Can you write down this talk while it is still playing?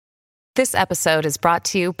This episode is brought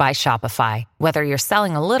to you by Shopify. Whether you're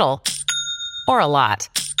selling a little or a lot,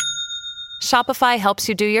 Shopify helps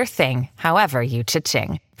you do your thing, however you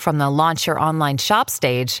cha-ching. From the launch your online shop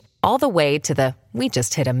stage, all the way to the we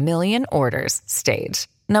just hit 1 million orders stage.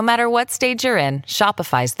 No matter what stage you're in,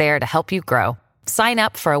 Shopify's there to help you grow. Sign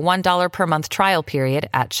up for a $1 per month trial period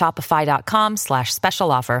at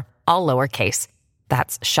shopify.com/special offer, all lowercase.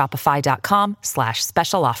 That's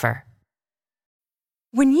shopify.com/special offer.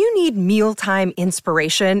 When you need mealtime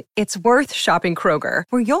inspiration, it's worth shopping Kroger,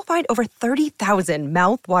 where you'll find over 30,000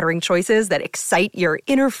 mouth-watering choices that excite your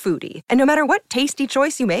inner foodie. And no matter what tasty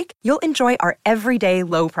choice you make, you'll enjoy our everyday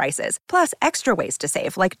low prices, plus extra ways to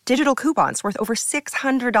save, like digital coupons worth over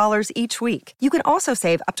 $600 each week. You can also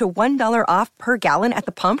save up to $1 off per gallon at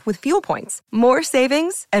the pump with fuel points. More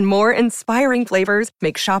savings and more inspiring flavors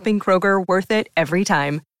make shopping Kroger worth it every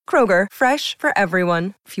time. Kroger, fresh for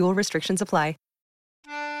everyone. Fuel restrictions apply.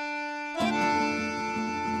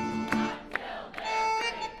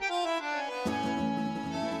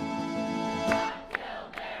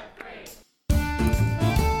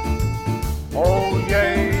 Oh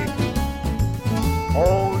yay,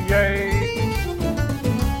 oh yay,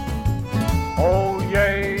 oh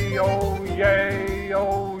yay, oh yay,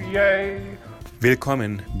 oh yay.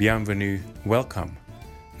 Willkommen, bienvenue, welcome.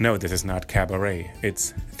 No, this is not cabaret,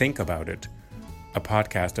 it's Think About It, a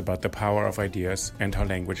podcast about the power of ideas and how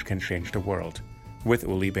language can change the world, with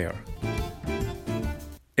Uli Baer.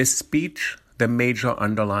 Is speech the major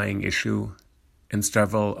underlying issue in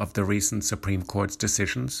several of the recent Supreme Court's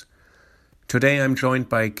decisions? Today I'm joined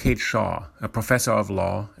by Kate Shaw, a professor of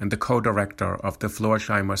law and the co-director of the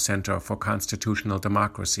Floersheimer Center for Constitutional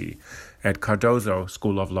Democracy at Cardozo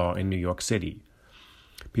School of Law in New York City.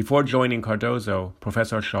 Before joining Cardozo,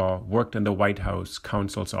 Professor Shaw worked in the White House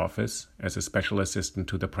counsel's office as a special assistant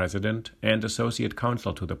to the president and associate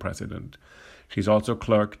counsel to the president. She's also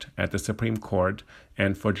clerked at the Supreme Court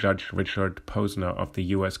and for Judge Richard Posner of the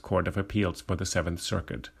U.S. Court of Appeals for the Seventh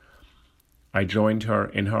Circuit. I joined her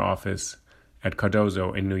in her office at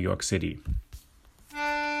Cardozo in New York City.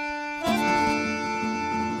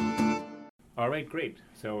 All right, great.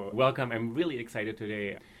 So welcome. I'm really excited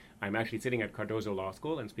today. I'm actually sitting at Cardozo Law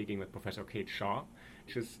School and speaking with Professor Kate Shaw,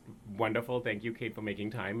 which is wonderful. Thank you, Kate, for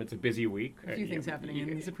making time. It's a busy week. A few things happening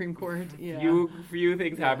in the Supreme Court. Yeah. Few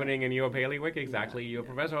things happening in your bailiwick, exactly. You're a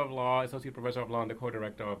professor of law, associate professor of law, and the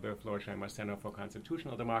co-director of the Floersheimer Center for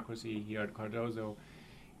Constitutional Democracy here at Cardozo.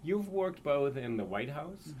 You've worked both in the White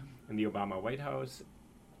House, in the Obama White House,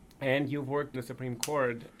 and you've worked in the Supreme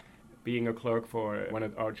Court, being a clerk for one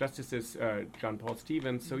of our justices, John Paul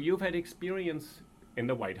Stevens. So you've had experience in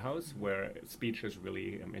the White House, where speech is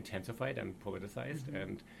really intensified and politicized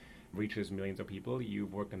and reaches millions of people.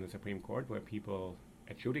 You've worked in the Supreme Court, where people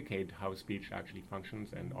adjudicate how speech actually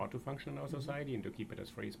functions and ought to function in our society and to keep it as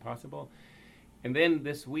free as possible. And then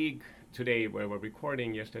this week, today, where we're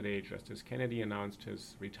recording, yesterday, Justice Kennedy announced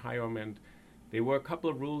his retirement. There were a couple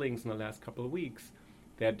of rulings in the last couple of weeks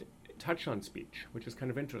that touch on speech, which is kind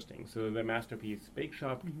of interesting. So the Masterpiece Bake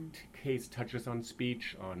Shop case touches on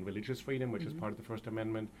speech, on religious freedom, which is part of the First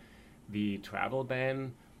Amendment. The travel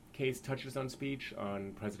ban case touches on speech,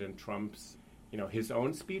 on President Trump's, his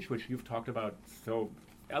own speech, which you've talked about so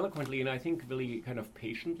eloquently, and I think really kind of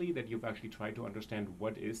patiently, that you've actually tried to understand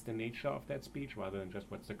what is the nature of that speech rather than just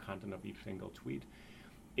what's the content of each single tweet.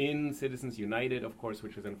 In Citizens United, of course,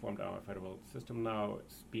 which has informed our federal system now,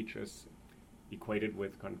 speech is equated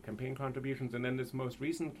with campaign contributions. And then this most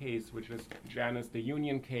recent case, which is Janus, the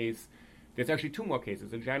union case, there's actually two more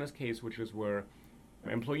cases. The Janus case, which is where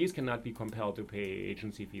employees cannot be compelled to pay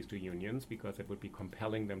agency fees to unions because it would be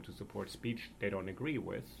compelling them to support speech they don't agree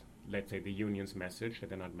with, let's say the union's message that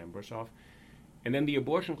they're not members of. And then the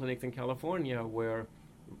abortion clinics in California, where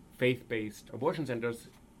faith-based abortion centers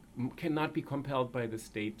cannot be compelled by the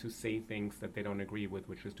state to say things that they don't agree with,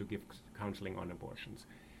 which is to give counseling on abortions.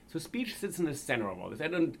 So speech sits in the center of all this.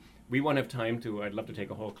 We won't have time to, I'd love to take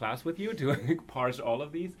a whole class with you to parse all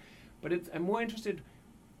of these, but I'm more interested,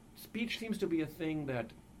 speech seems to be a thing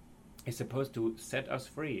that is supposed to set us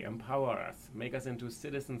free, empower us, make us into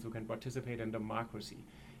citizens who can participate in democracy.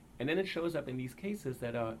 And then it shows up in these cases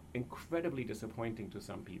that are incredibly disappointing to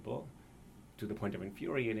some people, to the point of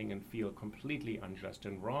infuriating and feel completely unjust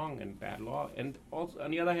and wrong and bad law. And also,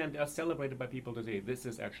 on the other hand, are celebrated by people to say, this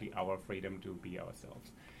is actually our freedom to be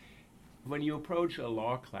ourselves. When you approach a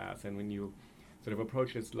law class and when you sort of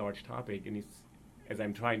approach this large topic, and as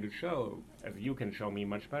I'm trying to show, as you can show me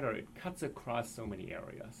much better, it cuts across so many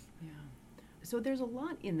areas. Yeah. So there's a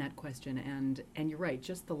lot in that question, and you're right.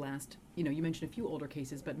 Just the last, you mentioned a few older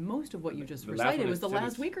cases, but most of what you just recited was the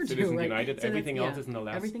last week or two, Citizens right? United. So everything else is in the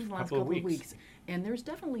last couple of weeks. And there's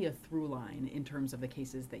definitely a through line in terms of the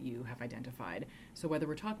cases that you have identified. So whether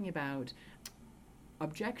we're talking about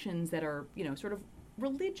objections that are, sort of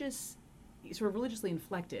religiously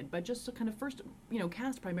inflected, but just to kind of first,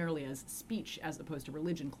 cast primarily as speech as opposed to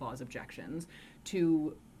religion clause objections,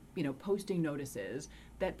 to posting notices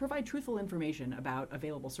that provide truthful information about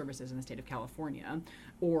available services in the state of California,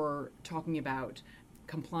 or talking about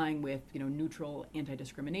complying with, neutral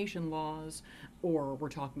anti-discrimination laws, or we're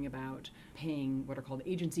talking about paying what are called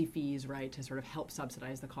agency fees, right, to sort of help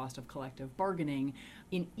subsidize the cost of collective bargaining.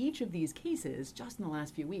 In each of these cases, just in the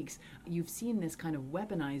last few weeks, you've seen this kind of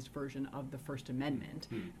weaponized version of the First Amendment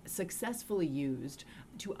successfully used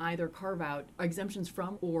to either carve out exemptions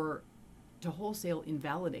from or to wholesale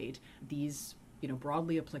invalidate these,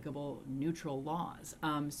 broadly applicable neutral laws.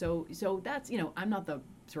 So that's, I'm not the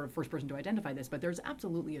sort of first person to identify this, but there's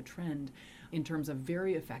absolutely a trend in terms of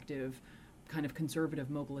very effective kind of conservative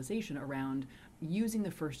mobilization around using the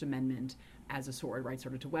First Amendment as a sword, right,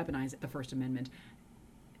 sort of to weaponize the First Amendment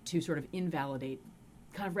to sort of invalidate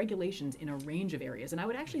kind of regulations in a range of areas. And I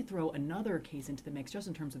would actually throw another case into the mix just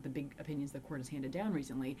in terms of the big opinions the court has handed down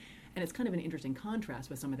recently. And it's kind of an interesting contrast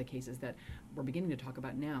with some of the cases that we're beginning to talk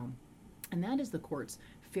about now. And that is the court's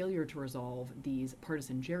failure to resolve these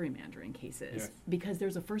partisan gerrymandering cases, because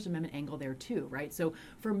there's a First Amendment angle there too, right? So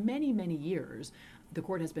for many, many years, the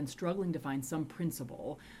court has been struggling to find some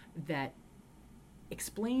principle that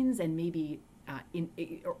explains and maybe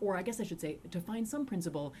or I guess I should say, to find some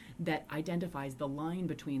principle that identifies the line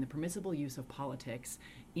between the permissible use of politics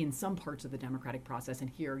in some parts of the democratic process, and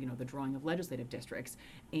here, the drawing of legislative districts,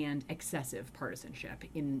 and excessive partisanship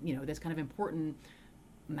in, this kind of important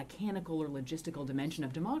mechanical or logistical dimension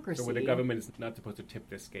of democracy. So where the government is not supposed to tip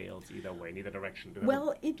the scales either way, in either direction.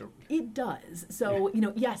 Well, it does. So,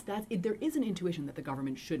 yes, there is an intuition that the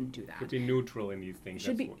government shouldn't do that. Should be neutral in these things.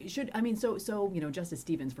 Justice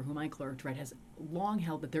Stevens, for whom I clerked, right, has long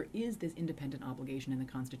held that there is this independent obligation in the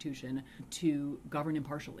Constitution to govern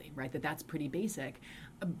impartially, right, that's pretty basic.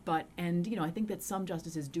 I think that some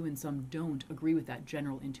justices do and some don't agree with that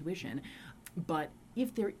general intuition. But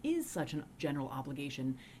if there is such a general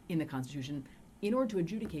obligation in the Constitution, in order to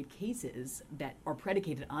adjudicate cases that are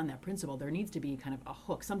predicated on that principle, there needs to be kind of a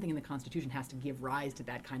hook. Something in the Constitution has to give rise to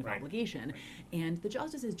that kind of obligation. And the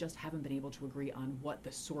justices just haven't been able to agree on what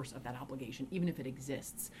the source of that obligation, even if it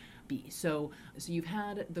exists, be. So you've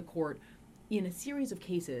had the court, in a series of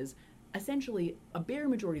cases, essentially a bare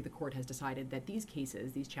majority of the court has decided that these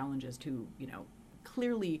cases, these challenges to,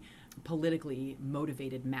 clearly politically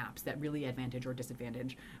motivated maps that really advantage or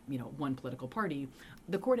disadvantage, one political party,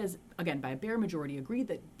 the court has, again, by a bare majority, agreed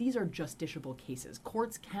that these are justiciable cases.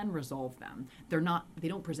 Courts can resolve them. They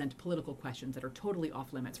don't present political questions that are totally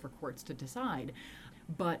off limits for courts to decide.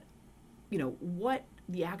 But, what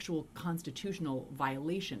the actual constitutional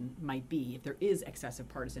violation might be, if there is excessive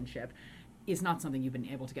partisanship, is not something you've been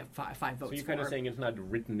able to get five votes for. So you're kind of saying it's not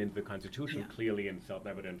written into the Constitution clearly and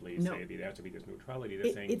self-evidently say that there has to be this neutrality.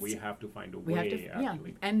 They're saying we have to find a way,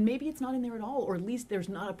 actually. And maybe it's not in there at all, or at least there's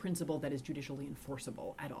not a principle that is judicially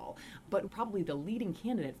enforceable at all. But probably the leading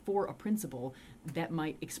candidate for a principle that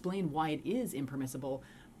might explain why it is impermissible,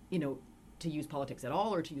 to use politics at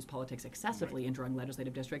all or to use politics excessively in drawing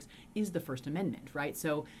legislative districts is the First Amendment, right?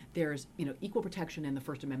 So there's, equal protection and the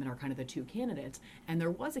First Amendment are kind of the two candidates. And there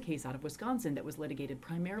was a case out of Wisconsin that was litigated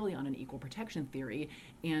primarily on an equal protection theory,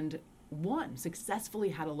 and successfully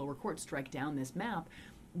had a lower court strike down this map.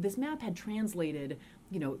 This map had translated,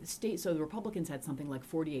 states, so the Republicans had something like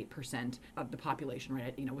 48% of the population,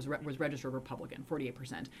 right, was registered Republican,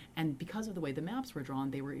 48%. And because of the way the maps were drawn,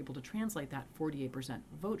 they were able to translate that 48%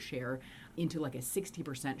 vote share into like a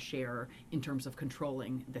 60% share in terms of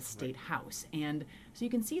controlling the state house. And so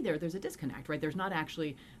you can see there's a disconnect, right? There's not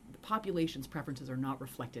actually, the population's preferences are not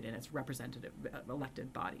reflected in its representative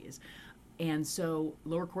elected bodies. And so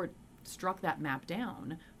lower court struck that map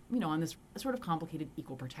down, on this sort of complicated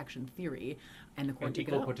equal protection theory, and the court took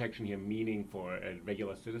it up. Equal protection here meaning for a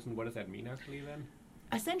regular citizen, what does that mean actually then?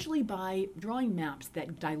 Essentially by drawing maps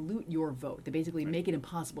that dilute your vote, that basically make it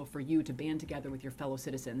impossible for you to band together with your fellow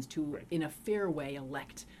citizens to, in a fair way,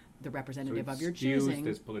 elect the representative so of your skews choosing.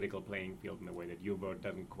 this political playing field in the way that your vote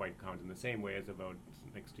doesn't quite count in the same way as a vote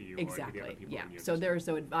next to you or to the other Exactly. people Yeah. in your So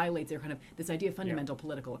district. it violates their kind of this idea of fundamental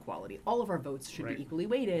political equality. All of our votes should Right. be equally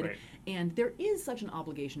weighted, Right. and there is such an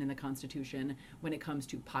obligation in the Constitution when it comes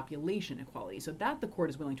to population equality. So that the court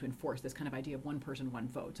is willing to enforce this kind of idea of one person, one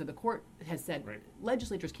vote. So the court has said Right.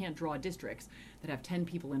 legislatures can't draw districts that have 10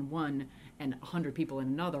 people in one and 100 people in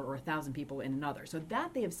another or 1,000 people in another. So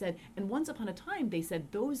that they have said, and once upon a time they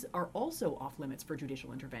said those are also off limits for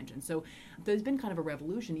judicial intervention. So there's been kind of a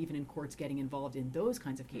revolution even in courts getting involved in those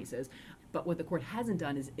kinds of cases. But what the court hasn't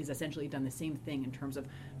done is essentially done the same thing in terms of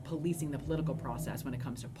policing the political process when it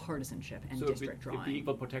comes to partisanship and So district if drawing. the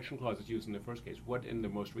Equal Protection Clause is used in the first case, what in the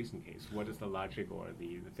most recent case? What is the logic or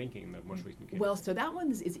the thinking in the most recent case? Well, so that one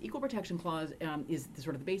is Equal Protection Clause is the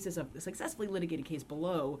sort of the basis of the successfully litigated case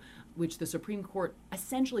below, which the Supreme Court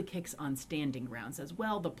essentially kicks on standing grounds. Says,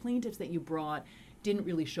 well, the plaintiffs that you brought didn't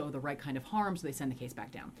really show the right kind of harm, so they send the case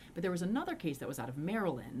back down. But there was another case that was out of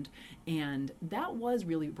Maryland, and that was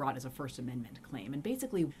really brought as a First Amendment claim. And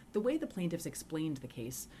basically, the way the plaintiffs explained the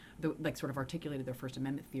case, sort of articulated their First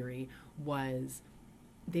Amendment theory, was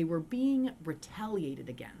they were being retaliated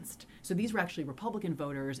against. So these were actually Republican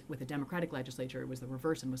voters with a Democratic legislature. It was the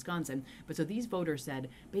reverse in Wisconsin. But so these voters said,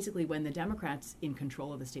 basically, when the Democrats in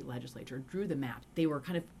control of the state legislature drew the map, they were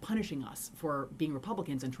kind of punishing us for being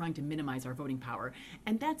Republicans and trying to minimize our voting power.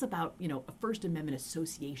 And that's about, a First Amendment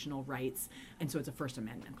associational rights. And so it's a First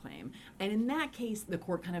Amendment claim. And in that case, the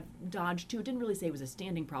court kind of dodged too. It didn't really say it was a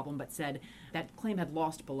standing problem, but said that claim had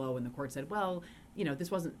lost below. And the court said, well,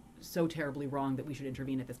 this wasn't so terribly wrong that we should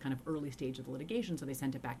intervene at this kind of early stage of the litigation, so they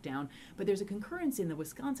sent it back down. But there's a concurrence in the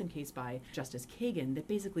Wisconsin case by Justice Kagan that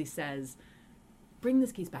basically says, bring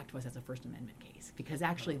this case back to us as a First Amendment case, because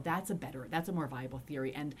actually that's a more viable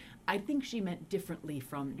theory. And I think she meant differently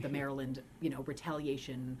from the Maryland,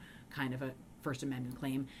 retaliation kind of a First Amendment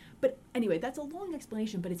claim. But anyway, that's a long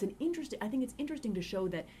explanation, but I think it's interesting to show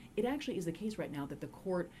that it actually is the case right now that the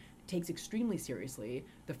court takes extremely seriously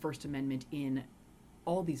the First Amendment in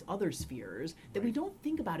all these other spheres that we don't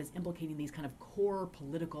think about as implicating these kind of core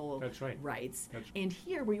political rights. And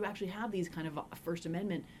here, where you actually have these kind of First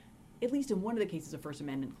Amendment, at least in one of the cases, a First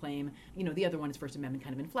Amendment claim, the other one is First Amendment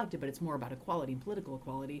kind of inflected, but it's more about equality and political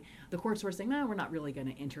equality. The court's sort of saying, no, we're not really going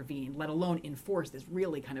to intervene, let alone enforce this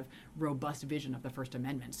really kind of robust vision of the First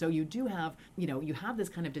Amendment. So you do have, you have this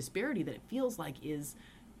kind of disparity that it feels like is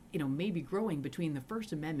maybe growing between the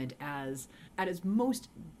First Amendment as at its most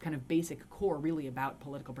kind of basic core really about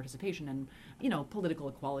political participation and, political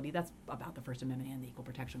equality. That's about the First Amendment and the Equal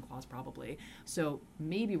Protection Clause probably. So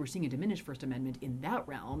maybe we're seeing a diminished First Amendment in that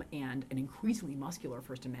realm and an increasingly muscular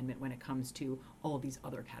First Amendment when it comes to all of these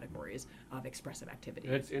other categories of expressive activity.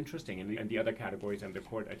 That's interesting. And the other categories and the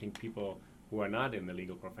court, I think people who are not in the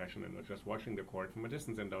legal profession and are just watching the court from a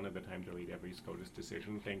distance and don't have the time to read every SCOTUS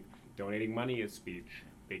decision think donating money is speech,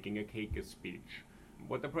 baking a cake is speech.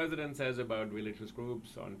 What the president says about religious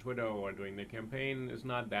groups on Twitter or during the campaign is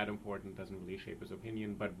not that important, doesn't really shape his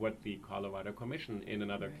opinion, but what the Colorado Commission in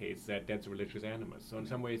another case said, that's religious animus. So in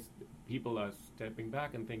some ways, people are stepping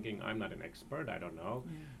back and thinking, I'm not an expert, I don't know.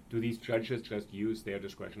 Do these judges just use their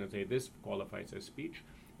discretion and say, this qualifies as speech?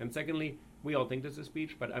 And secondly, we all think this is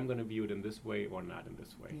speech, but I'm going to view it in this way or not in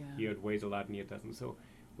this way. Here it weighs a lot and here it doesn't. So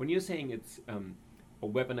when you're saying it's a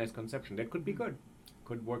weaponized conception, that could be good.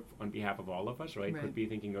 Could work on behalf of all of us, right? Could be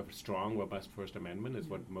thinking of strong, robust First Amendment is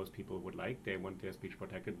what most people would like. They want their speech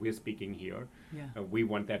protected. We're speaking here. We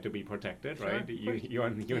want that to be protected, right? You're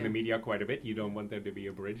in the media quite a bit. You don't want that to be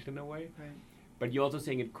abridged in a way. Right. But you're also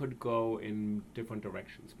saying it could go in different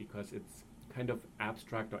directions because it's kind of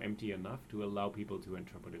abstract or empty enough to allow people to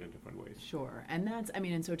interpret it in different ways. Sure. And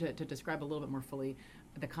and so to describe a little bit more fully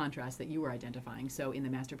the contrast that you were identifying. So in the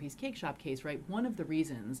Masterpiece Cake Shop case, right, one of the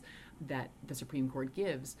reasons that the Supreme Court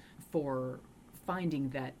gives for finding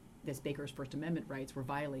that this baker's First Amendment rights were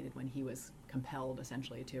violated when he was compelled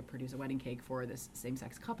essentially to produce a wedding cake for this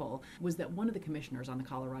same-sex couple was that one of the commissioners on the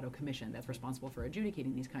Colorado Commission that's responsible for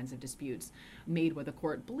adjudicating these kinds of disputes made what the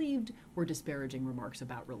court believed were disparaging remarks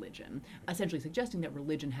about religion, essentially suggesting that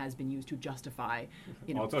religion has been used to justify,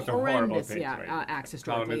 all sorts of horrible things, acts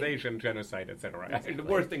historically. Colonization, genocide, etc. Exactly. The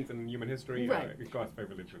worst things in human history are caused by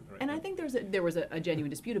religion. Right? And I think there was a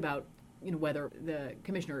genuine dispute about whether the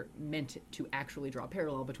commissioner meant to actually draw a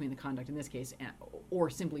parallel between the conduct in this case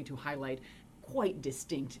or simply to highlight quite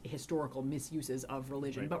distinct historical misuses of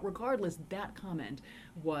religion. But regardless, that comment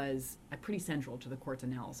was pretty central to the court's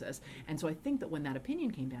analysis. And so I think that when that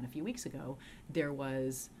opinion came down a few weeks ago, there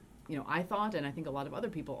was, I thought, and I think a lot of other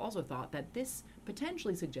people also thought, that this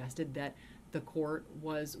potentially suggested that the court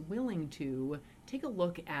was willing to take a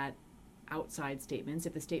look at outside statements.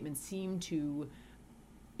 If the statements seem to,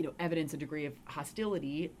 evidence a degree of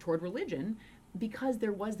hostility toward religion, because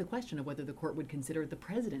there was the question of whether the court would consider the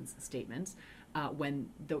president's statements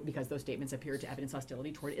because those statements appear to evidence hostility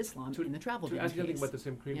toward Islam in the travel ban case. Asking about the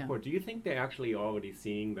Supreme Court, do you think they're actually already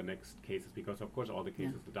seeing the next cases? Because, of course, all the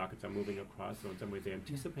cases, the dockets are moving across, so in some ways they're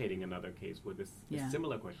anticipating another case where this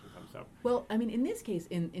similar question comes up. Well, I mean, in this case,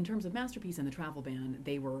 in terms of Masterpiece and the travel ban,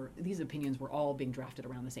 these opinions were all being drafted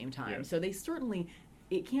around the same time. Yes. So they certainly...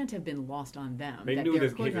 It can't have been lost on them. They knew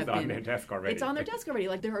this case was on their desk already. It's on their desk already.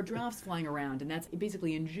 Like, there are drafts flying around, and that's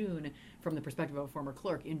basically in June, from the perspective of a former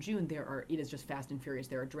clerk, in June it is just fast and furious.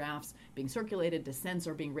 There are drafts being circulated, dissents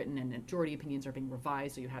are being written, and majority opinions are being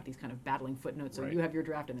revised, so you have these kind of battling footnotes. So you have your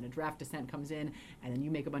draft, and then a draft dissent comes in, and then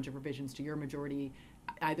you make a bunch of revisions to your majority,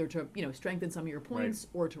 either to strengthen some of your points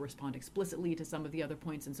or to respond explicitly to some of the other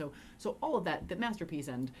points. And so all of that, the Masterpiece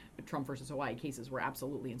and Trump versus Hawaii cases were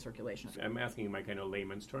absolutely in circulation. I'm asking in my kind of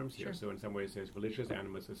layman's terms here. Sure. So in some ways there's religious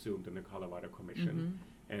animus assumed in the Colorado Commission,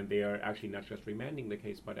 and they are actually not just remanding the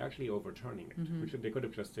case, but actually overturning it, which they could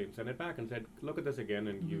have just sent it back and said, look at this again,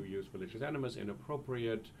 and you use religious animus,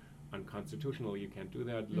 inappropriate, unconstitutional, you can't do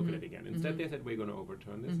that, look at it again. Instead they said, we're going to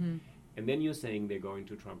overturn this. And then you're saying they're going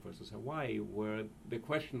to Trump versus Hawaii, where the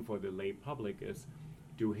question for the lay public is,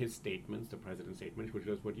 do his statements, the president's statements, which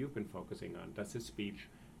is what you've been focusing on, does his speech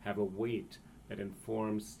have a weight that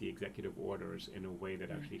informs the executive orders in a way that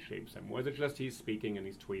actually shapes them? Or is it just he's speaking and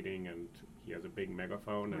he's tweeting and he has a big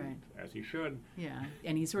megaphone, and as he should? Yeah,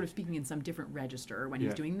 and he's sort of speaking in some different register when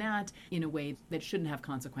he's doing that in a way that shouldn't have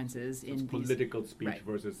consequences in political speech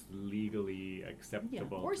versus legally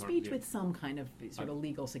acceptable. Or speech with some kind of sort of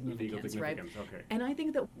legal significance, right? Okay. And I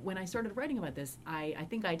think that when I started writing about this, I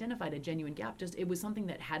think I identified a genuine gap. Just it was something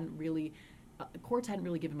that hadn't really... courts hadn't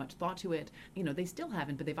really given much thought to it. They still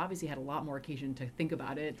haven't, but they've obviously had a lot more occasion to think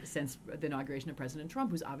about it since the inauguration of President Trump,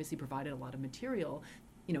 who's obviously provided a lot of material.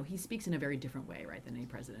 He speaks in a very different way, right, than any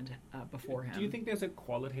president before him. Do you think there's a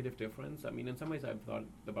qualitative difference? I mean, in some ways I've thought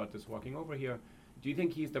about this walking over here. Do you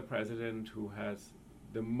think he's the president who has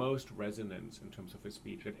the most resonance in terms of his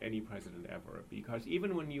speech at any president ever? Because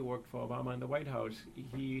even when you worked for Obama in the White House,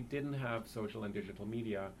 he didn't have social and digital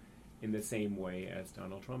media in the same way as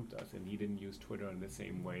Donald Trump does, and he didn't use Twitter in the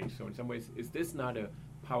same way. So in some ways, is this not a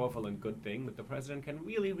powerful and good thing that the president can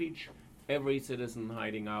really reach every citizen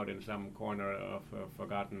hiding out in some corner of a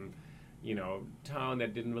forgotten, town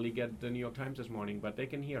that didn't really get the New York Times this morning, but they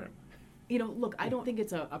can hear him? Look, I don't think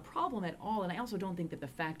it's a problem at all, and I also don't think that the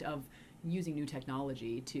fact of using new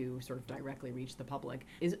technology to sort of directly reach the public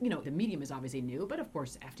is, the medium is obviously new, but of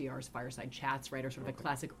course FDR's fireside chats, right, are sort of a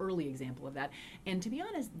classic early example of that. And to be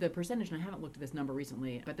honest, the percentage, and I haven't looked at this number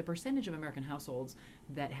recently, but the percentage of American households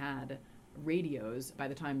that had radios by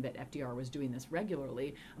the time that FDR was doing this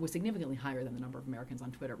regularly was significantly higher than the number of Americans on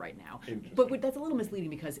Twitter right now. But that's a little misleading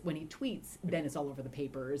because when he tweets, then it's all over the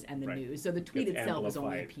papers and the news. So the tweet itself is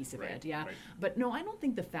only a piece of it. Yeah. But no, I don't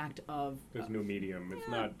think the fact of there's no medium. It's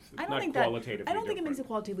not qualitatively different. I don't think it makes it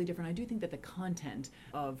qualitatively different. I do think that the content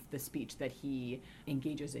of the speech that he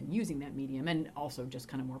engages in using that medium, and also just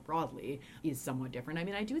kind of more broadly, is somewhat different. I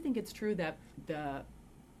mean, I do think it's true that the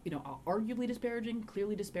arguably disparaging,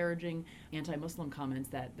 clearly disparaging anti-Muslim comments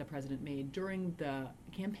that the president made during the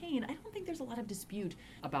campaign, I don't think there's a lot of dispute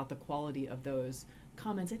about the quality of those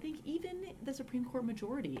comments. I think even the Supreme Court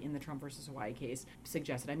majority in the Trump versus Hawaii case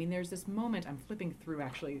suggested. I mean, there's this moment, I'm flipping through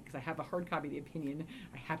actually, because I have a hard copy of the opinion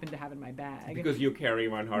I happen to have in my bag. Because you carry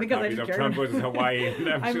one hard copy of Trump versus Hawaii, and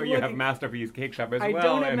I'm sure you have Masterpiece Cake Shop as well. I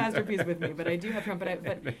don't have Masterpiece with me, but I do have Trump.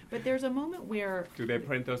 But there's a moment where... Do they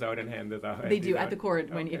print those out and hand those out? They do, at the court.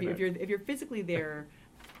 If you're physically there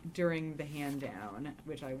during the hand down,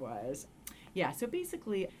 which I was. Yeah, so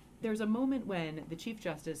basically, there's a moment when the Chief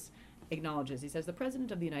Justice acknowledges, he says, the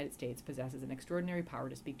President of the United States possesses an extraordinary power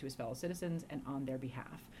to speak to his fellow citizens and on their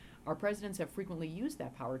behalf. Our presidents have frequently used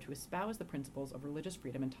that power to espouse the principles of religious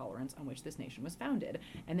freedom and tolerance on which this nation was founded.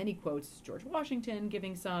 And then he quotes George Washington,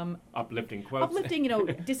 giving some uplifting quotes.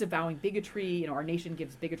 Disavowing bigotry. Our nation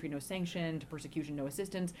gives bigotry no sanction, to persecution no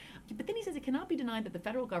assistance. But then he says it cannot be denied that the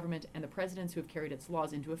federal government and the presidents who have carried its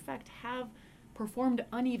laws into effect have performed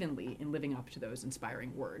unevenly in living up to those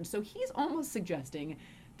inspiring words. So he's almost suggesting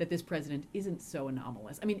that this president isn't so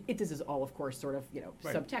anomalous. I mean, this is all, of course, sort of,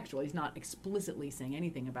 subtextual. He's not explicitly saying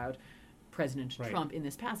anything about President Trump in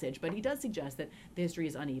this passage, but he does suggest that the history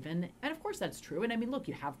is uneven. And of course that's true. And I mean, look,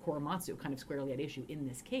 you have Korematsu kind of squarely at issue in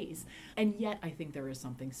this case. And yet I think there is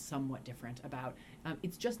something somewhat different about,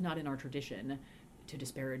 it's just not in our tradition to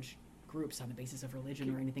disparage groups on the basis of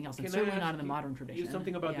religion or anything else, and Can I certainly ask not in the you- modern tradition.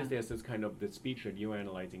 Something about Yeah. this, there's this kind of the speech that you're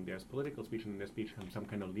analyzing. There's political speech, and in the speech comes some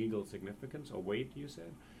kind of legal significance or weight, you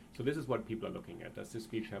said. So this is what people are looking at. Does this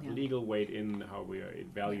speech have Yeah. legal weight in how we are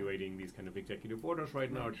evaluating these kind of executive orders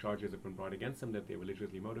right now? Charges have been brought against them that they're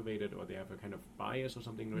religiously motivated or they have a kind of bias or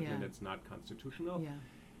something written Yeah. that's not constitutional. Yeah.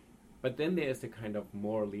 But then there's the kind of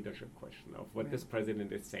moral leadership question of what Right. this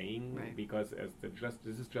president is saying, Right. because as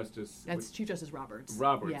this is Justice That's Chief Justice Roberts.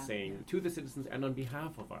 Roberts Yeah. saying to the citizens and on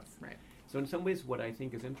behalf of us. Right. So in some ways, what I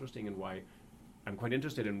think is interesting and why I'm quite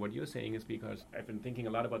interested in what you're saying is because I've been thinking a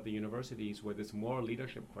lot about the universities where this moral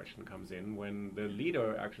leadership question comes in when the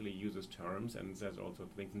leader actually uses terms and says all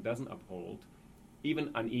sorts of things and doesn't uphold, even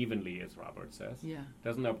unevenly, as Robert says, Yeah.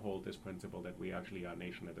 doesn't uphold this principle that we actually are a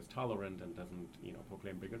nation that is tolerant and doesn't,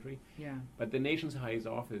 proclaim bigotry. Yeah. But the nation's highest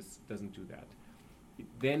office doesn't do that.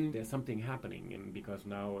 Then there's something happening, and because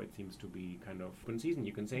now it seems to be kind of open season,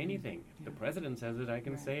 you can say anything. If the Yeah. president says it, I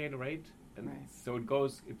can Right. say it, right? And Right. so it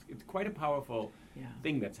goes. It's quite a powerful Yeah.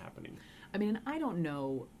 thing that's happening. I mean, I don't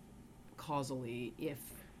know causally if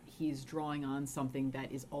he's drawing on something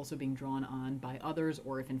that is also being drawn on by others,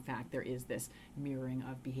 or if in fact there is this mirroring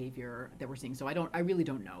of behavior that we're seeing. So I really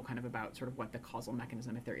don't know kind of about sort of what the causal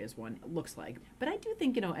mechanism, if there is one, looks like. But I do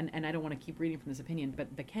think, and I don't want to keep reading from this opinion,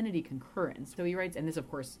 but the Kennedy concurrence. So he writes, and this of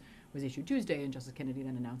course was issued Tuesday, and Justice Kennedy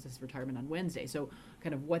then announced his retirement on Wednesday. So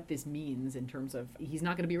kind of what this means in terms of he's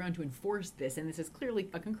not going to be around to enforce this, and this is clearly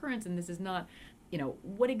a concurrence, and this is not,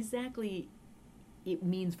 what exactly it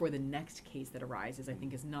means for the next case that arises, I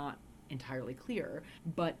think, is not entirely clear.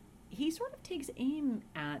 But he sort of takes aim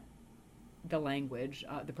at the language,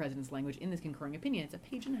 the president's language, in this concurring opinion. It's a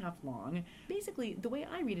page and a half long. Basically, the way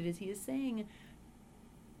I read it is he is saying,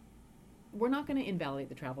 we're not going to invalidate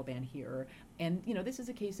the travel ban here. And, this is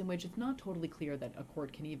a case in which it's not totally clear that a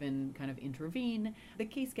court can even kind of intervene. The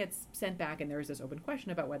case gets sent back, and there is this open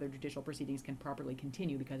question about whether judicial proceedings can properly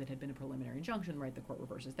continue because it had been a preliminary injunction, right? The court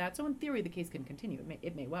reverses that. So in theory, the case can continue.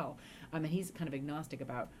 It may well. And he's kind of agnostic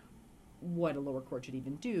about what a lower court should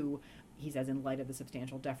even do. He says, in light of the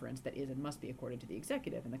substantial deference that is and must be accorded to the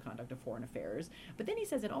executive in the conduct of foreign affairs. But then he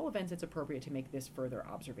says, in all events, it's appropriate to make this further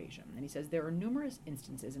observation. And he says, there are numerous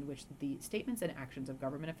instances in which the statements and actions of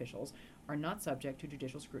government officials are not subject to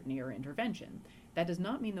judicial scrutiny or intervention. That does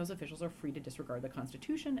not mean those officials are free to disregard the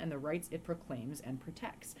Constitution and the rights it proclaims and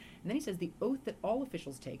protects. And then he says, the oath that all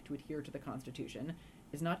officials take to adhere to the Constitution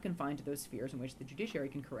is not confined to those spheres in which the judiciary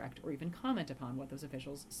can correct or even comment upon what those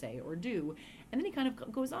officials say or do. And then he kind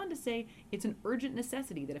of goes on to say it's an urgent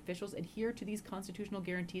necessity that officials adhere to these constitutional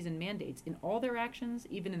guarantees and mandates in all their actions,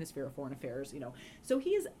 even in the sphere of foreign affairs, So he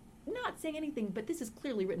is not saying anything, but this is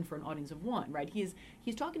clearly written for an audience of one, right? He's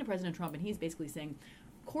talking to President Trump, and he's basically saying,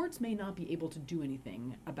 courts may not be able to do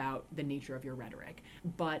anything about the nature of your rhetoric,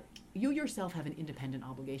 but you yourself have an independent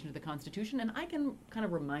obligation to the Constitution, and I can kind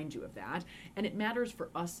of remind you of that. And it matters for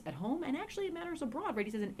us at home, and actually it matters abroad, right?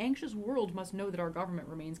 He says, an anxious world must know that our government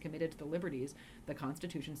remains committed to the liberties the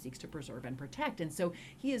Constitution seeks to preserve and protect. And so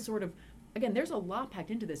he is sort of, again, there's a lot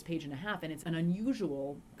packed into this page and a half, and it's an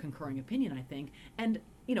unusual concurring opinion, I think. And,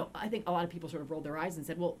 I think a lot of people sort of rolled their eyes and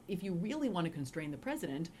said, well, if you really want to constrain the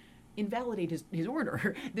president, invalidate his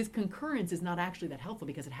order. This concurrence is not actually that helpful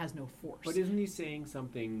because it has no force. But isn't he saying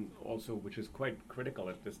something also which is quite critical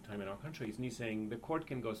at this time in our country? Isn't he saying the court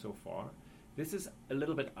can go so far? This is a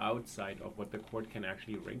little bit outside of what the court can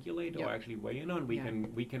actually regulate or actually weigh in on.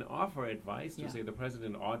 We can offer advice to say the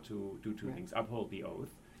president ought to do two things: uphold the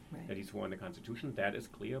oath that he swore in the Constitution, that is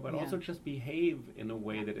clear, but also just behave in a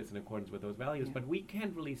way that is in accordance with those values. But we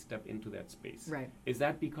can't really step into that space. Right. Is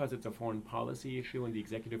that because it's a foreign policy issue and the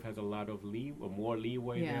executive has a lot of more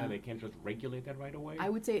leeway there? They can't just regulate that right away? I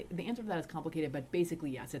would say the answer to that is complicated, but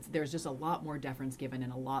basically, yes. There's just a lot more deference given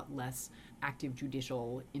and a lot less active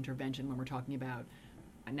judicial intervention when we're talking about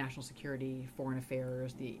national security, foreign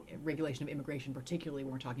affairs, the regulation of immigration, particularly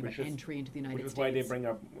when we're talking about entry into the United States. Which is why they bring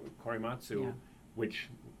up Korematsu, which,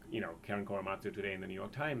 Karen Korematsu today in the New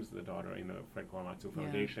York Times, the daughter in the Fred Korematsu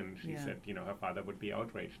Foundation, she said, her father would be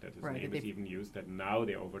outraged that his name is even used, that now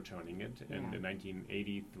they're overturning it. And in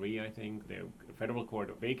 1983, I think, the federal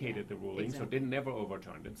court vacated the ruling, so they never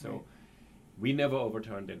overturned it. So we never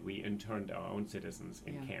overturned it. We interned our own citizens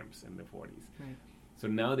in camps in the 40s. Right. So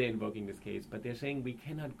now they're invoking this case, but they're saying we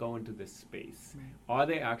cannot go into this space. Are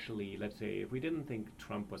they actually, let's say, if we didn't think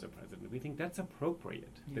Trump was a president, we think that's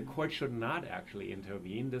appropriate. The court should not actually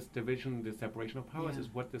intervene. This division, this separation of powers is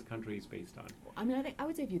what this country is based on. I mean, I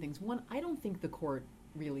would say a few things. One, I don't think the court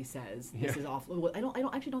really says this is off. Well, I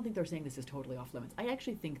actually don't think they're saying this is totally off limits. I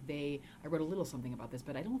actually think I wrote a little something about this,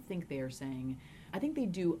 but I don't think they're saying. I think they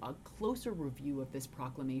do a closer review of this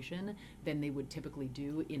proclamation than they would typically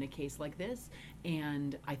do in a case like this,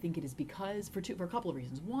 and I think it is because for a couple of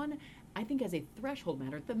reasons. One, I think as a threshold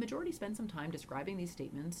matter, the majority spent some time describing these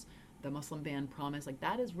statements. The Muslim ban promise, like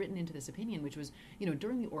that is written into this opinion, which was,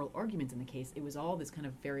 during the oral arguments in the case, it was all this kind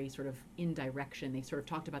of very sort of indirection. They sort of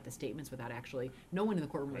talked about the statements without actually, no one in the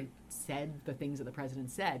courtroom really said the things that the president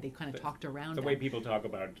said. They kind of talked around the way people talk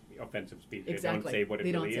about offensive speech. Exactly. They don't say what it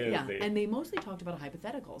really is. Yeah. And they mostly talked about a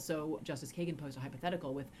hypothetical. So Justice Kagan posed a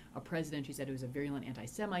hypothetical with a president, she said, who's a virulent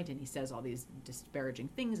anti-Semite, and he says all these disparaging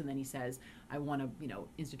things, and then he says, I want to,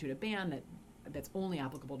 institute a ban that's only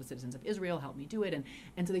applicable to citizens of Israel, help me do it.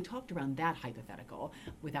 And so they talked around that hypothetical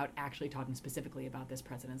without actually talking specifically about this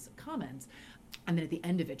president's comments. And then at the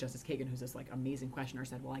end of it, Justice Kagan, who's this amazing questioner,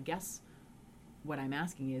 said, well, I guess what I'm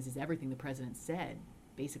asking is everything the president said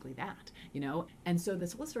basically that, And so the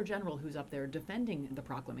Solicitor General who's up there defending the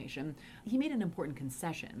proclamation, he made an important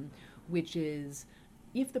concession, which is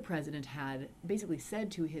if the president had basically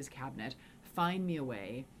said to his cabinet, find me a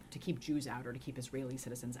way to keep Jews out or to keep Israeli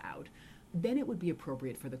citizens out, then it would be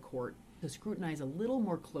appropriate for the court to scrutinize a little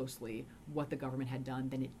more closely what the government had done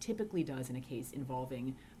than it typically does in a case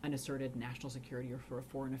involving an asserted national security or for a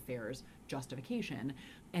foreign affairs justification.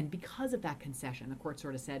 And because of that concession, the court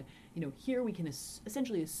sort of said, here we can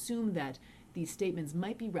essentially assume that these statements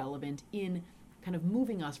might be relevant in kind of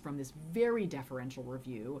moving us from this very deferential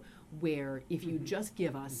review where if you just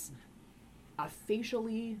give us a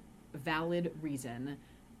facially valid reason,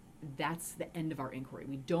 that's the end of our inquiry.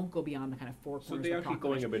 We don't go beyond the kind of four corners. So they're of the actually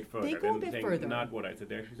going a bit further. They go a bit further. Not what I said.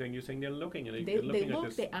 They're actually saying they're looking at it. They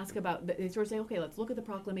look. They ask about. They sort of say, okay, let's look at the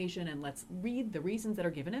proclamation and let's read the reasons that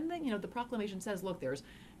are given. And then the proclamation says, look, there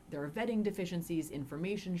are vetting deficiencies,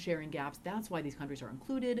 information sharing gaps. That's why these countries are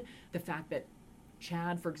included. The fact that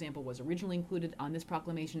Chad, for example, was originally included on this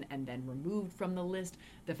proclamation and then removed from the list.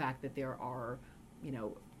 The fact that there are,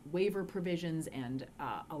 waiver provisions and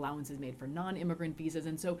allowances made for non-immigrant visas.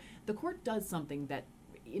 And so the court does something that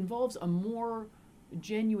involves a more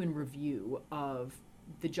genuine review of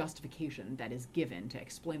the justification that is given to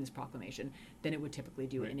explain this proclamation than it would typically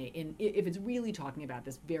do if it's really talking about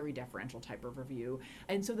this very deferential type of review.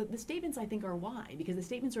 And so the statements, I think, are why, because the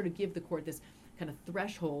statements sort of give the court this kind of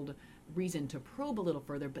threshold reason to probe a little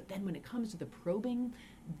further, but then when it comes to the probing,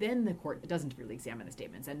 then the court doesn't really examine the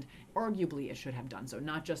statements, and arguably it should have done so,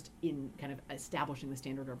 not just in kind of establishing the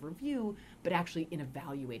standard of review, but actually in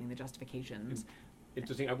evaluating the justifications.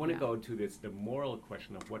 Interesting. I want to go to the moral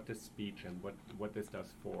question of what this speech and what this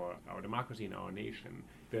does for our democracy and our nation.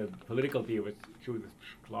 The political theorist Judith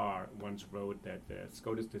Shklar once wrote that the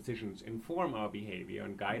SCOTUS decisions inform our behavior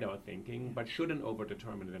and guide our thinking, but shouldn't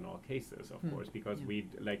overdetermine it in all cases, of course, because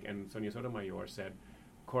and Sonia Sotomayor said,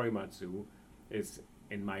 Korematsu is,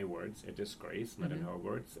 in my words, a disgrace, not in her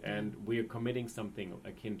words, and we are committing something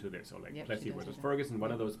akin to this. So Plessy versus Ferguson,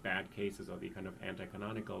 one of those bad cases of the kind of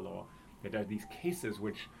anti-canonical law. There are these cases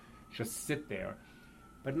which just sit there.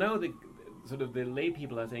 But now the lay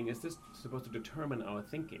people are saying, is this supposed to determine our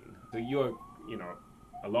thinking? So you're,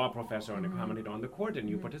 a law professor and a commentator on the court, and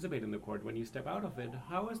you participate in the court. When you step out of it,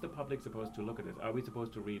 how is the public supposed to look at this? Are we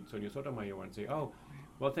supposed to read Sonia Sotomayor and say, oh,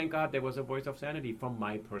 well, thank God there was a voice of sanity from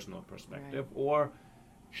my personal perspective, or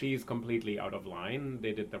she's completely out of line,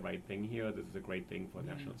 they did the right thing here, this is a great thing for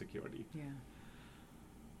national security? Yeah.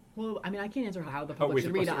 Well, I mean, I can't answer how the public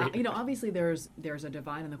should read it. Obviously there's a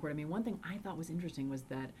divide in the court. I mean, one thing I thought was interesting was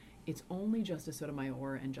that it's only Justice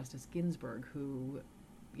Sotomayor and Justice Ginsburg who,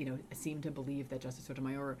 seem to believe that Justice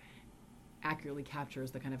Sotomayor accurately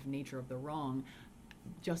captures the kind of nature of the wrong.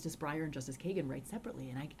 Justice Breyer and Justice Kagan write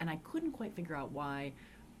separately, and I couldn't quite figure out why.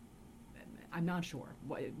 I'm not sure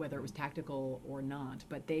whether it was tactical or not,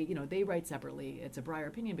 but they write separately. It's a Breyer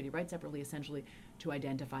opinion, but he writes separately essentially to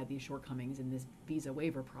identify these shortcomings in this visa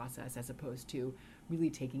waiver process, as opposed to really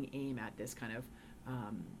taking aim at this kind of,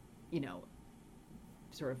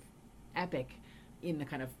 sort of epic in the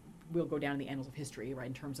kind of will go down in the annals of history, right,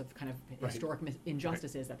 in terms of kind of historic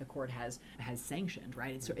injustices that the court has sanctioned,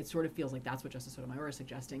 right? It sort of feels like that's what Justice Sotomayor is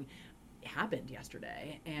suggesting happened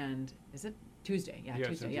yesterday, and is it Tuesday? Yeah,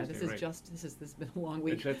 Tuesday. Yeah, this has been a long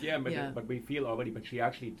week. But we feel already. But she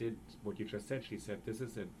actually did what you just said. She said this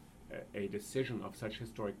is a decision of such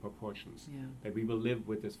historic proportions that we will live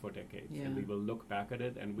with this for decades, and we will look back at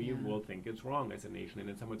it, and we will think it's wrong as a nation. And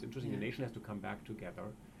it's somewhat interesting. The nation has to come back together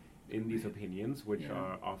in these opinions, which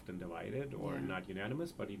are often divided or not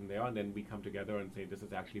unanimous, but even they are. And then we come together and say this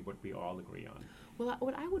is actually what we all agree on. Well,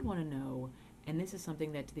 what I would want to know and this is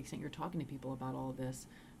something that, to the extent you're talking to people about all of this,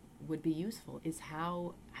 would be useful, is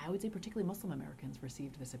how I would say particularly Muslim Americans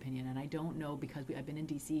received this opinion. And I don't know, because I've been in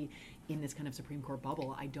D.C. in this kind of Supreme Court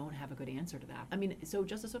bubble, I don't have a good answer to that. I mean, so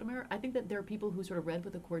Justice Sotomayor, I think that there are people who sort of read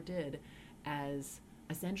what the court did as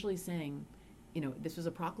essentially saying, this was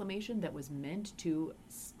a proclamation that was meant to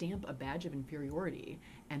stamp a badge of inferiority,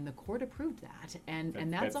 and the court approved that, and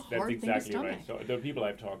that's a hard thing to stomach. Right. So the people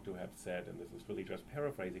I've talked to have said, and this is really just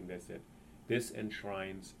paraphrasing, they said, this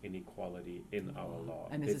enshrines inequality in our law.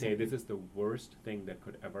 And they say this is the worst thing that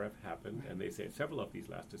could ever have happened, and they say several of these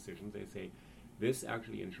last decisions, they say this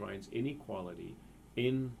actually enshrines inequality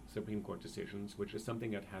in Supreme Court decisions, which is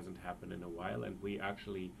something that hasn't happened in a while, and we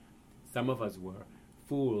actually, some of us were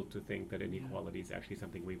fooled to think that inequality is actually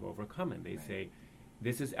something we've overcome, and they say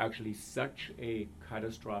this is actually such a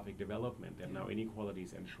catastrophic development that now inequality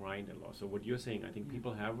is enshrined in law. So what you're saying, I think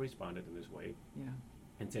people have responded in this way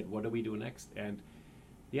and said, what do we do next? And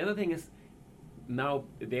the other thing is, now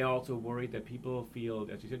they are also worried that people feel,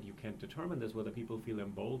 as you said, you can't determine this, whether people feel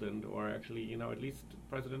emboldened or actually, at least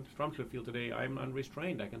President Trump should feel today, I'm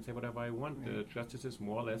unrestrained, I can say whatever I want. The justices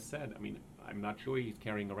more or less said. I mean, I'm not sure he's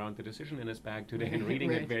carrying around the decision in his bag today and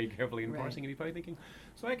reading it very carefully and parsing it. He's probably thinking,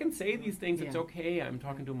 so I can say these things, it's okay, I'm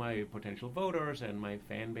talking to my potential voters and my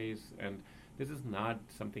fan base, and this is not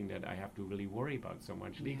something that I have to really worry about so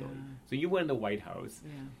much legally. So you were in the White House.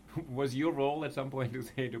 Was your role at some point to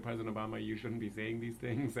say to President Obama, you shouldn't be saying these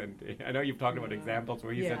things? And I know you've talked about examples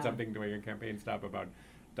where he said something during a campaign stop about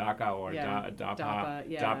DACA or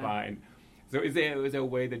DAPA. And so is there a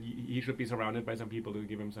way that he should be surrounded by some people to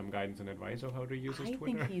give him some guidance and advice of how to use his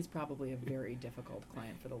Twitter? I think he's probably a very difficult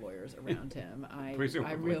client for the lawyers around him. I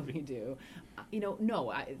Presumably. really do.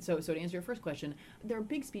 No. So to answer your first question, there are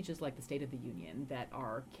big speeches like the State of the Union that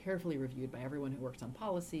are carefully reviewed by everyone who works on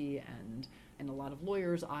policy, and a lot of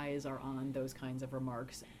lawyers' eyes are on those kinds of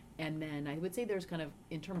remarks. And then I would say there's kind of,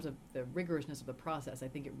 in terms of the rigorousness of the process, I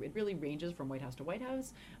think it really ranges from White House to White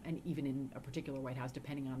House, and even in a particular White House,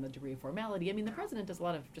 depending on the degree of formality. I mean, the president does a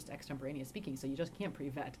lot of just extemporaneous speaking, so you just can't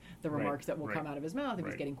pre-vet the remarks that will come out of his mouth if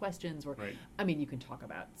he's getting questions. Or, I mean, you can talk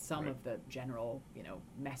about some of the general,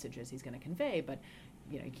 messages he's going to convey, but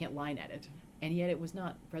you can't line edit. And yet it was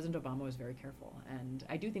not. President Obama was very careful. And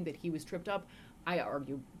I do think that he was tripped up, I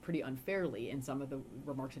argue, pretty unfairly in some of the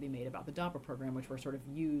remarks that he made about the DAPA program, which were sort of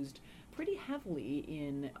used pretty heavily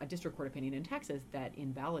in a district court opinion in Texas that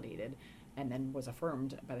invalidated and then was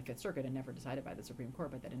affirmed by the Fifth Circuit and never decided by the Supreme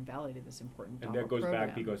Court, but that invalidated this important DAPA program. And that goes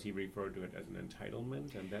back because he referred to it as an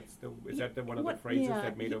entitlement, and that's one of the phrases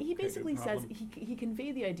that made he basically says, he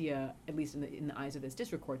conveyed the idea, at least in the eyes of this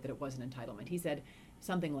district court, that it was an entitlement. He said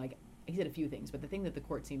something like, he said a few things, but the thing that the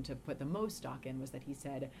court seemed to put the most stock in was that he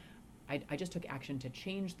said, I just took action to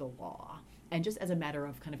change the law. And just as a matter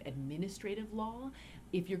of kind of administrative law,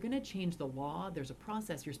 if you're going to change the law, there's a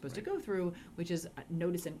process you're supposed to go through, which is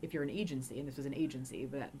noticing if you're an agency, and this was an agency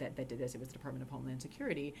that did this, it was the Department of Homeland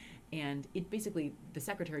Security, and it basically, the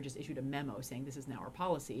secretary just issued a memo saying this is now our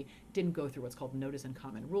policy, didn't go through what's called notice and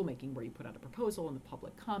comment rulemaking, where you put out a proposal and the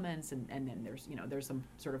public comments, and then there's some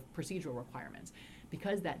sort of procedural requirements.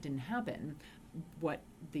 Because that didn't happen, what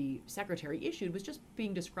the secretary issued was just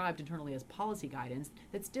being described internally as policy guidance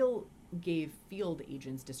that still gave field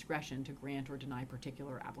agents discretion to grant or deny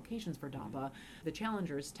particular applications for DAPA. The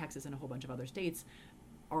challengers, Texas and a whole bunch of other states,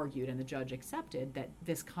 argued, and the judge accepted, that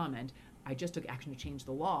this comment, I just took action to change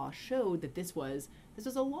the law, showed that this was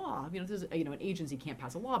a law. This is an agency can't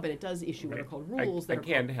pass a law, but it does issue what are called rules. I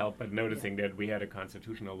can't help but noticing that we had a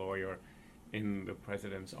constitutional lawyer in the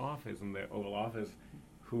president's office, in the Oval Office,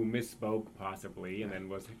 who misspoke possibly, and then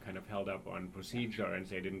was kind of held up on procedure and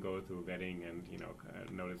say didn't go through vetting and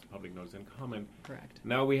public notice and comment. Correct.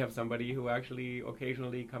 Now we have somebody who actually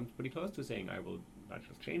occasionally comes pretty close to saying, I will not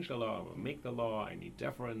just change the law, I will make the law, I need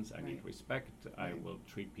deference, I need respect, I will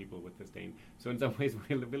treat people with disdain. So in some ways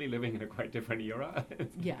we're really living in a quite different era.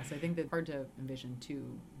 Yes, I think that it's hard to envision two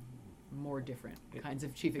more different kinds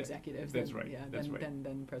of chief executives than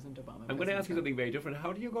President Obama. I'm going to ask you something very different.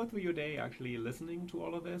 How do you go through your day actually listening to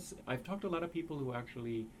all of this? I've talked to a lot of people who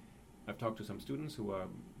I've talked to some students who are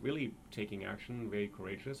really taking action, very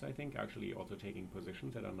courageous, I think, actually also taking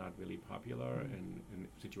positions that are not really popular in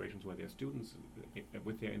situations where they're students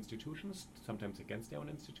with their institutions, sometimes against their own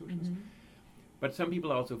institutions. But some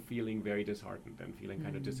people are also feeling very disheartened and feeling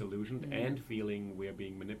kind of disillusioned and feeling we're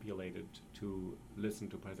being manipulated to listen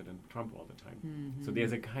to President Trump all the time. So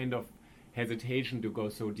there's a kind of hesitation to go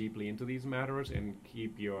so deeply into these matters and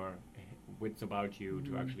keep your wits about you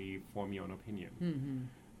to actually form your own opinion.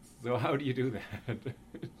 So how do you do that?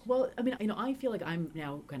 Well, I mean, I feel like I'm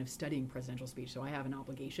now kind of studying presidential speech, so I have an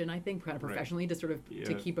obligation, I think, kind of professionally to sort of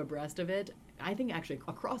to keep abreast of it. I think actually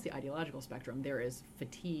across the ideological spectrum, there is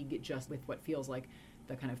fatigue just with what feels like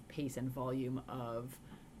the kind of pace and volume of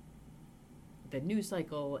the news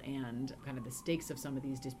cycle and kind of the stakes of some of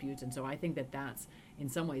these disputes. And so I think that that's, in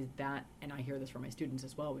some ways, that, and I hear this from my students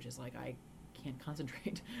as well, which is like, I can't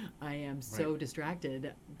concentrate. I am so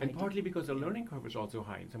distracted. And partly because the learning curve is also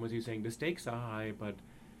high. In some ways you're saying the stakes are high, but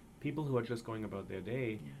people who are just going about their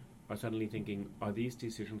day are suddenly thinking, are these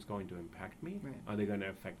decisions going to impact me? Right. Are they going to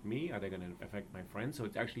affect me? Are they going to affect my friends? So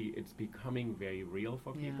it's becoming very real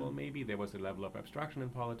for people, maybe. There was a level of abstraction in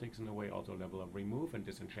politics in a way, also a level of remove and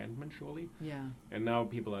disenchantment, surely. Yeah. And now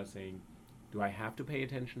people are saying, do I have to pay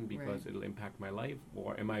attention because it'll impact my life?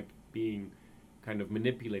 Or am I being kind of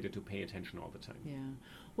manipulated to pay attention all the time? Yeah.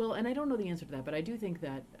 Well, and I don't know the answer to that, but I do think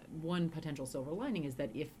that one potential silver lining is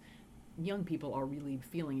that if young people are really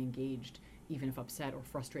feeling engaged, even if upset or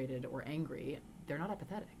frustrated or angry, they're not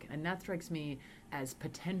apathetic. And that strikes me as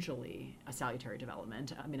potentially a salutary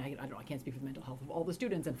development. I mean, I don't know, I can't speak for the mental health of all the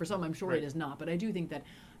students, and for some I'm sure it is not, but I do think that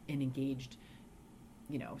an engaged,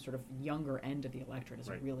 sort of younger end of the electorate is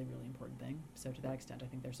a really, really important thing. So to that extent, I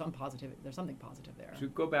think there's something positive there. To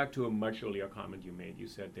go back to a much earlier comment you made, you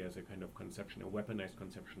said there's a kind of conception, a weaponized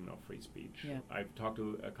conception of free speech. Yeah. I've talked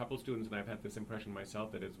to a couple students, and I've had this impression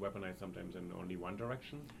myself that it's weaponized sometimes in only one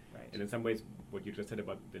direction. Right. And in some ways, what you just said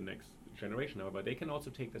about the next generation, however, they can also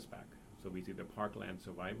take this back. So we see the Parkland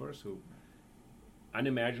survivors who,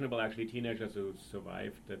 unimaginable actually, teenagers who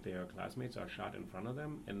survived that their classmates are shot in front of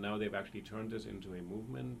them, and now they've actually turned this into a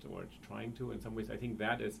movement, or trying to. In some ways, I think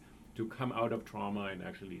that is to come out of trauma and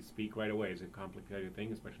actually speak right away is a complicated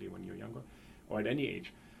thing, especially when you're younger or at any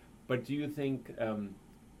age. But do you think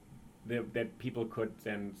that people could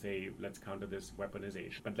then say, let's counter this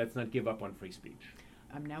weaponization, but let's not give up on free speech?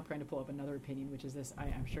 I'm now trying to pull up another opinion, which is this,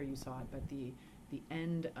 I'm sure you saw it, but the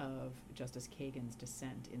end of Justice Kagan's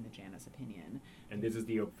dissent in the Janus opinion. And this is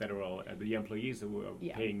the federal, the employees who are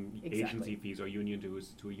paying agency fees or union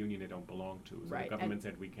dues to a union they don't belong to. So the government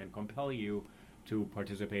said, we can compel you to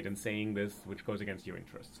participate in saying this, which goes against your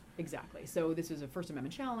interests. Exactly. So this is a First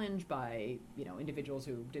Amendment challenge by individuals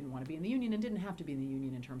who didn't want to be in the union and didn't have to be in the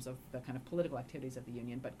union in terms of the kind of political activities of the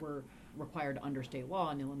union, but were required under state law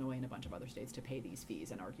in Illinois and a bunch of other states to pay these fees,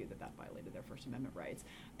 and argued that violated their First Amendment rights.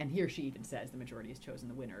 And here she even says the majority has chosen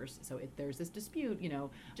the winners. So there's this dispute,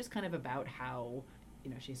 just kind of about how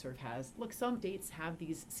she sort of has, look, some states have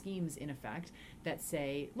these schemes in effect that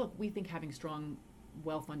say, look, we think having strong,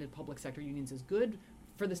 well-funded public sector unions is good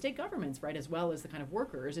for the state governments, right, as well as the kind of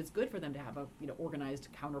workers. It's good for them to have a organized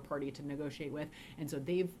counterparty to negotiate with. And so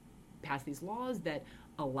they've passed these laws that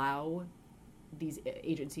allow these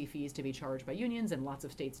agency fees to be charged by unions, and lots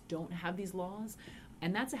of states don't have these laws.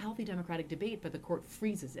 And that's a healthy democratic debate, but the court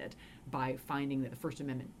freezes it by finding that the First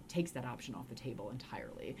Amendment takes that option off the table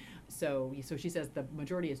entirely. So she says the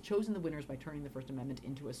majority has chosen the winners by turning the First Amendment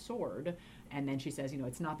into a sword. And then she says,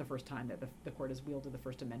 it's not the first time that the court has wielded the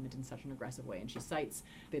First Amendment in such an aggressive way. And she cites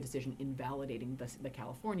the decision invalidating the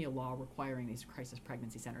California law requiring these crisis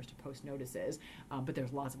pregnancy centers to post notices. But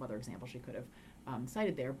there's lots of other examples she could have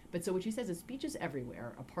cited there. But so what she says is speech is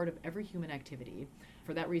everywhere, a part of every human activity.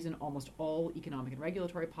 For that reason, almost all economic and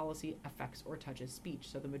regulatory policy affects or touches speech.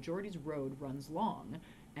 So the majority's road runs long,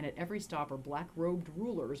 and at every stop are black-robed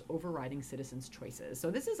rulers overriding citizens' choices. So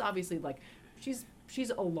this is obviously like she's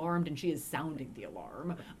alarmed, and she is sounding the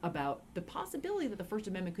alarm about the possibility that the First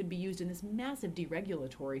Amendment could be used in this massive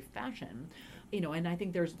deregulatory fashion. And I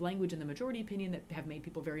think there's language in the majority opinion that have made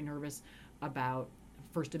people very nervous about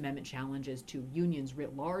First Amendment challenges to unions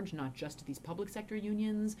writ large, not just to these public sector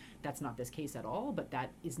unions. That's not this case at all, but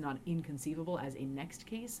that is not inconceivable as a next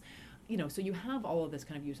case. So you have all of this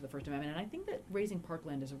kind of use of the First Amendment, and I think that raising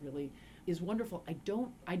Parkland is wonderful.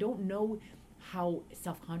 I don't know how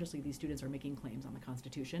self-consciously these students are making claims on the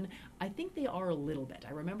Constitution. I think they are a little bit.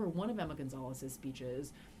 I remember one of Emma Gonzalez's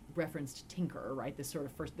speeches referenced Tinker, right? This sort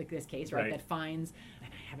of this case, right? That finds,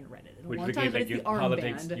 and I haven't read it in a long time, but it's the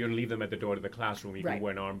politics, armband. You leave them at the door to the classroom. You can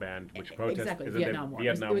wear an armband, which protests exactly. Vietnam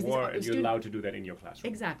War, and you're allowed to do that in your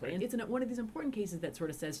classroom. Exactly, right? And it's one of these important cases that sort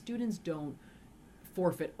of says students don't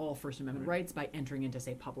forfeit all First Amendment rights by entering into,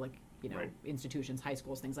 say, public institutions, high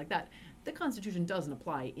schools, things like that. The Constitution doesn't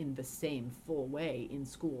apply in the same full way in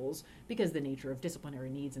schools because the nature of disciplinary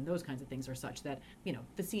needs and those kinds of things are such that,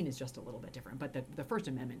 the scene is just a little bit different. But the First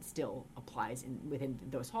Amendment still applies within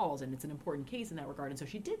those halls, and it's an important case in that regard. And so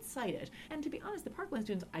she did cite it. And to be honest, the Parkland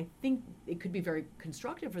students, I think it could be very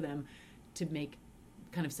constructive for them to make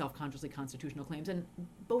kind of self-consciously constitutional claims, and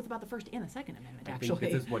both about the First and the Second Amendment, I actually.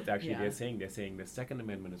 think this is what actually Yeah. they're saying. They're saying the Second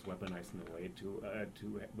Amendment is weaponized in a way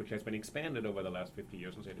which has been expanded over the last 50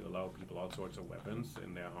 years, and say to allow people all sorts of weapons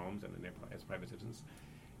in their homes and as private citizens.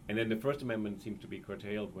 And then the First Amendment seems to be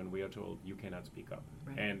curtailed when we are told you cannot speak up.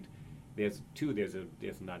 Right. And there's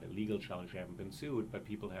not a legal challenge, you haven't been sued, but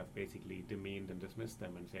people have basically demeaned and dismissed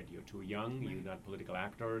them and said you're too young, Right. you're not political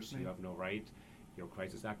actors, Right. you have no right, you're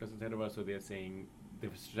crisis actors, etc. So they're saying the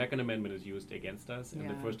Second Amendment is used against us, and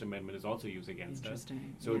the Yeah. First Amendment is also used against us.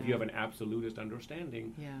 Interesting. So if you Yeah. have an absolutist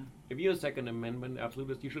understanding, Yeah. if you're a Second Amendment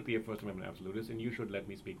absolutist, you should be a First Amendment absolutist, and you should let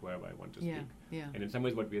me speak wherever I want to Yeah. speak. Yeah. And in some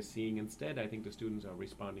ways, what we're seeing instead, I think the students are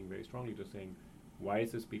responding very strongly to saying, why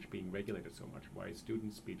is this speech being regulated so much? Why is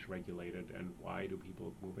student speech regulated, and why do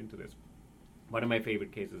people move into this? One of my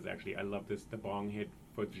favorite cases, actually, I love this, the Bong Hit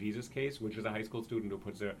for Jesus case, which is a high school student who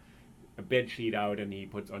puts a bed sheet out and he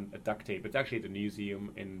puts on a duct tape. It's actually at the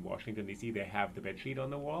museum in Washington, D.C. They have the bed sheet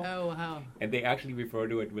on the wall. Oh, wow. And they actually refer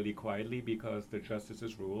to it really quietly because the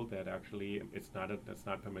justices ruled that actually it's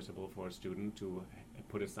not permissible for a student to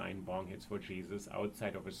put a sign "Bong Hits for Jesus"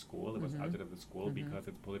 outside of a school. It was outside of the school because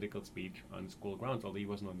it's political speech on school grounds, although he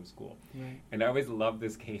wasn't on the school. Right. And I always love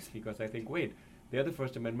this case because I think, wait, there the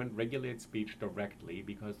First Amendment regulates speech directly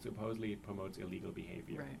because supposedly it promotes illegal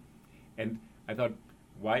behavior. Right. And I thought,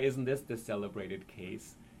 why isn't this the celebrated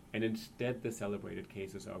case? And instead the celebrated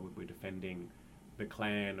cases are we're defending the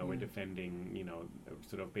Klan or we're defending,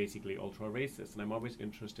 sort of basically ultra-racist. And I'm always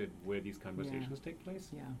interested where these conversations take place.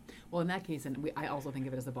 Yeah. Well, in that case, and I also think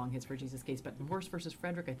of it as the Bong Hits for Jesus case, but Morse versus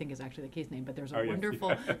Frederick, I think, is actually the case name. But there's a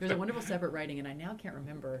there's a wonderful separate writing, and I now can't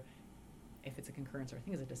remember if it's a concurrence or I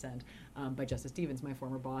think it's a dissent by Justice Stevens, my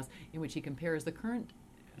former boss, in which he compares the current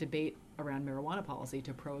debate around marijuana policy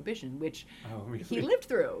to prohibition, which he lived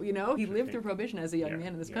through. He lived through prohibition as a young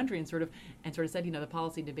man in this country, and sort of said, the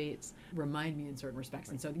policy debates remind me in certain respects.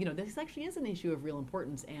 And so, this actually is an issue of real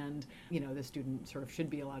importance, and the student sort of should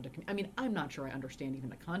be allowed to. I'm not sure I understand even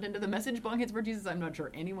the content of the message "Bong Hits for Jesus." I'm not sure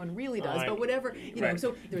anyone really does, but whatever.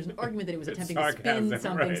 So there's an argument that it was attempting to spin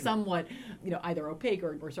something somewhat, either opaque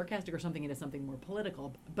or sarcastic or something into something more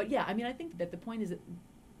political. But yeah, I think that the point is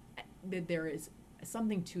that there is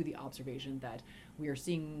something to the observation that we are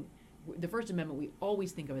seeing the First Amendment we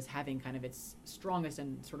always think of as having kind of its strongest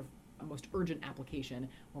and sort of most urgent application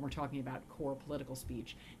when we're talking about core political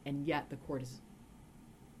speech, and yet the court is,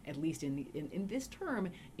 at least in this term,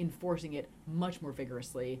 enforcing it much more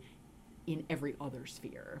vigorously in every other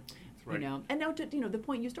sphere. Right. And now to the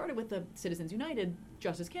point you started with, the Citizens United,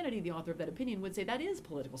 Justice Kennedy, the author of that opinion, would say that is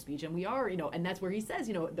political speech, and we are, and that's where he says,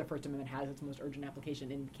 the First Amendment has its most urgent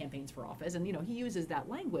application in campaigns for office, and he uses that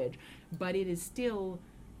language, but it is still,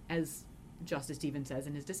 as Justice Stevens says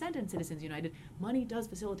in his dissent in Citizens United, money does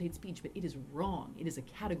facilitate speech, but it is wrong. It is a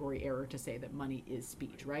category error to say that money is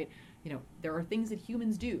speech, right? There are things that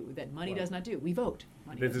humans do that money does not do. We vote.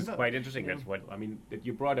 Money this is vote, quite interesting. That's what that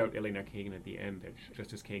you brought out Elena Kagan at the end, that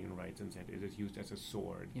Justice Kagan writes and said it is used as a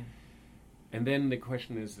sword. Yeah. And then the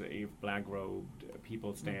question is, if black-robed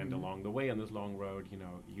people stand along the way on this long road,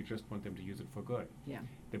 you just want them to use it for good. Yeah.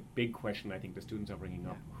 The big question I think the students are bringing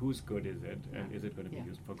up, whose good is it, and is it going to be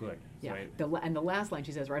used for good? Yeah, So and the last line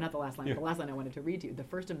she says, right, not the last line, but the last line I wanted to read to you, the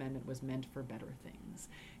First Amendment was meant for better things.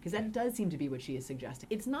 Because that does seem to be what she is suggesting.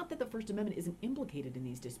 It's not that the First Amendment isn't implicated in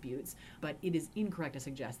these disputes, but it is incorrect to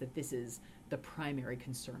suggest that this is the primary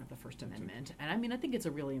concern of the First Amendment. And I think it's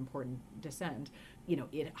a really important dissent.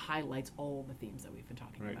 It highlights all the themes that we've been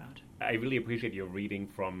talking about. I really appreciate your reading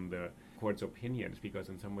from the court's opinions, because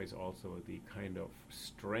in some ways also the kind of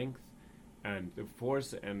strength and the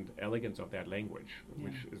force and elegance of that language,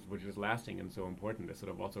 which is lasting and so important, it sort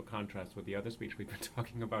of also contrasts with the other speech we've been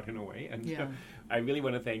talking about in a way. And I really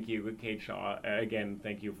want to thank you, Kate Shaw. Again,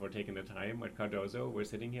 thank you for taking the time at Cardozo. We're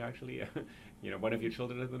sitting here actually. One of your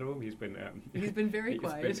children is in the room. He's been very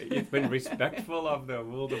quiet. He's been respectful of the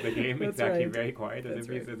rules of the game. That's exactly, right. Very quiet, as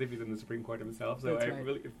if he's in the Supreme Court himself. So That's I right.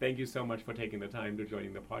 really thank you so much for taking the time to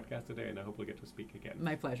joining the podcast today, and I hope we'll get to speak again.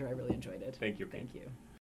 My pleasure. I really enjoyed it. Thank you, Kate. Thank you.